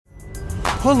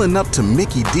Pulling up to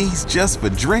Mickey D's just for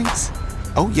drinks?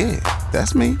 Oh yeah,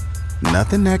 that's me.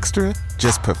 Nothing extra,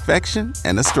 just perfection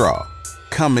and a straw.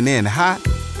 Coming in hot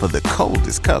for the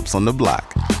coldest cups on the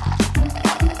block.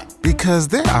 Because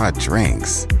there are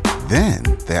drinks. Then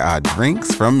there are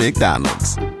drinks from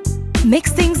McDonald's.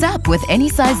 Mix things up with any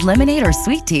size lemonade or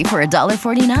sweet tea for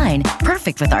 $1.49.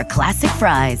 Perfect with our classic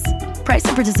fries. Price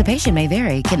and participation may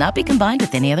vary. Cannot be combined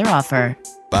with any other offer.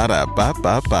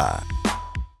 Ba-da-ba-ba-ba.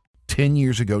 10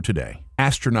 years ago today,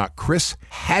 astronaut Chris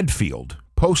Hadfield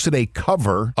posted a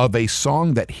cover of a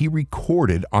song that he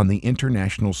recorded on the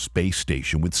International Space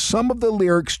Station with some of the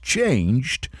lyrics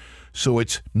changed, so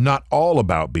it's not all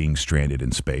about being stranded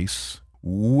in space.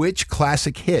 Which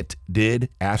classic hit did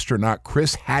astronaut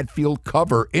Chris Hadfield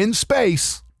cover in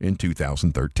space in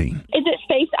 2013? Is it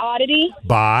Space Oddity?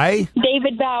 By?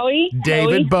 David Bowie.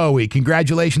 David Bowie.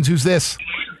 Congratulations. Who's this?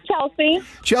 Chelsea.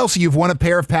 Chelsea, you've won a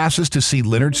pair of passes to see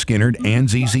Leonard Skinner and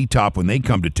ZZ Top when they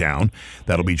come to town.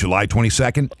 That'll be July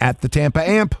 22nd at the Tampa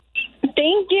Amp.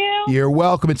 Thank you. You're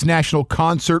welcome. It's National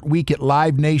Concert Week at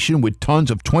Live Nation with tons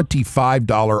of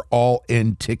 $25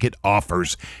 all-in ticket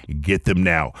offers. Get them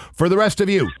now. For the rest of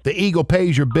you, the Eagle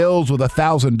pays your bills with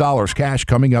 $1,000 cash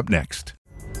coming up next.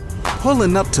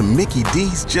 Pulling up to Mickey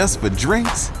D's just for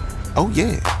drinks? Oh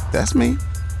yeah, that's me.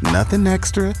 Nothing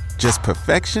extra, just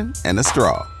perfection and a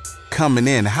straw. Coming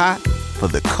in hot for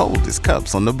the coldest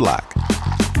cups on the block.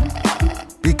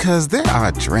 Because there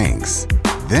are drinks.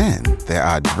 Then there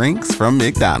are drinks from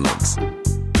McDonald's.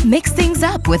 Mix things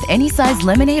up with any size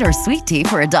lemonade or sweet tea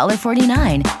for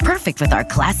 $1.49. Perfect with our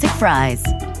classic fries.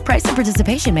 Price and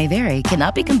participation may vary.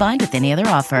 Cannot be combined with any other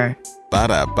offer.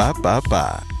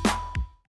 Ba-da-ba-ba-ba.